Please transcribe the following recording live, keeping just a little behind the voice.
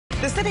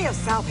The city of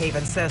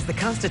Southaven says the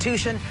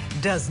Constitution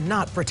does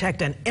not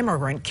protect an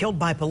immigrant killed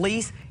by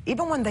police,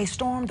 even when they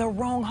stormed the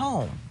wrong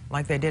home,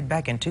 like they did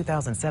back in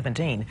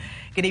 2017.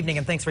 Good evening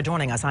and thanks for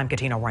joining us. I'm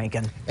Katina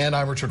Rankin. And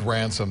I'm Richard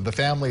Ransom. The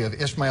family of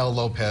Ismael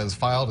Lopez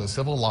filed a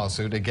civil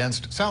lawsuit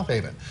against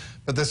Southaven.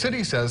 But the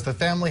city says the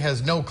family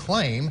has no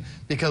claim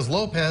because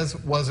Lopez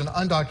was an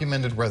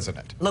undocumented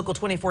resident. Local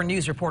 24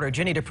 News reporter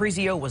Jenny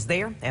DePrizio was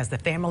there as the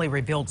family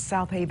revealed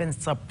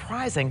Southaven's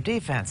surprising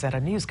defense at a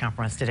news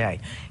conference today.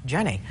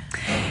 Jenny.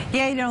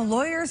 Yeah, you know,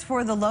 lawyers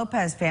for the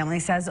Lopez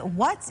family says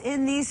what's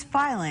in these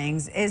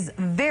filings is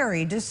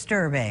very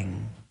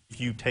disturbing.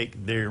 If you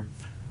take their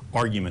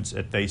arguments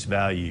at face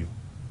value,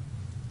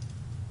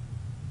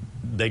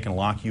 they can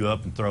lock you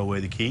up and throw away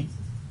the key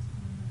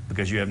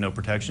because you have no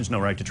protections, no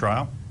right to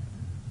trial.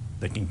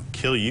 They can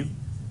kill you.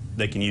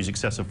 They can use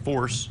excessive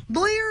force.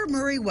 Lawyer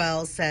Murray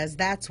Wells says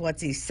that's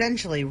what's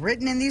essentially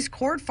written in these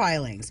court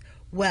filings.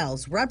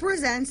 Wells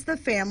represents the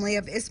family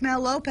of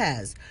Ismael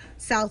Lopez.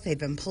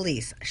 Southaven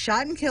police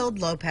shot and killed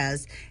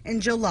Lopez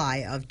in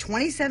July of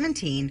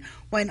 2017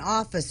 when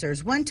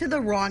officers went to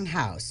the wrong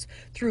house.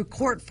 Through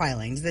court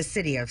filings, the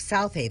city of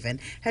Southaven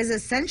has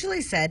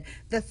essentially said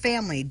the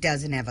family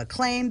doesn't have a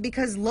claim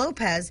because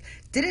Lopez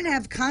didn't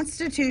have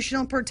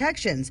constitutional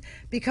protections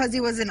because he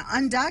was an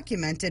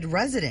undocumented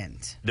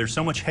resident. There's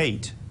so much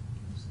hate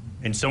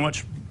and so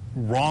much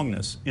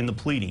wrongness in the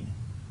pleading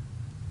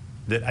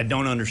that I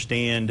don't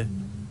understand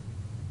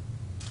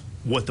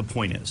what the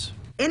point is.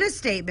 In a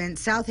statement,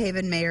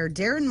 Southaven Mayor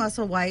Darren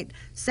Musselwhite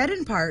said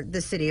in part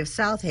the city of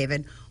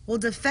Southaven will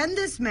defend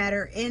this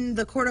matter in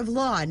the court of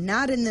law,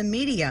 not in the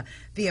media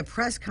via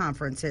press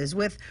conferences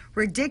with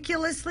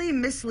ridiculously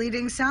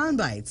misleading sound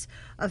bites.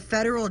 A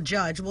federal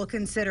judge will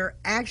consider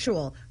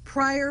actual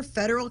prior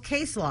federal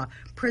case law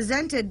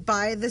presented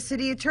by the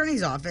city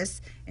attorney's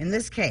office in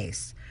this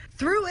case.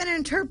 Through an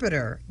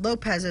interpreter,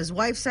 Lopez's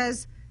wife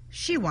says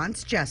she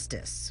wants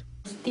justice.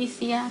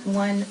 Justicia.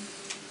 One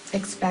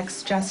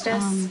expects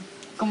justice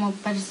Como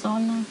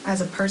persona.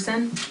 as a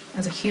person,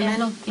 as a Es human.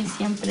 lo que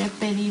siempre he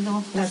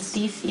pedido,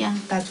 justicia.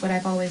 That's what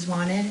I've always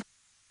wanted.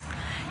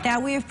 Now,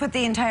 we have put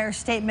the entire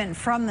statement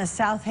from the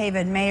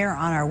Southaven mayor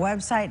on our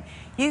website.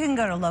 You can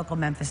go to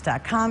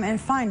localmemphis.com and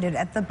find it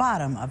at the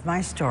bottom of my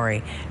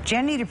story.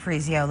 Jenny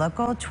DePrizio,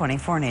 Local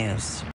 24 News.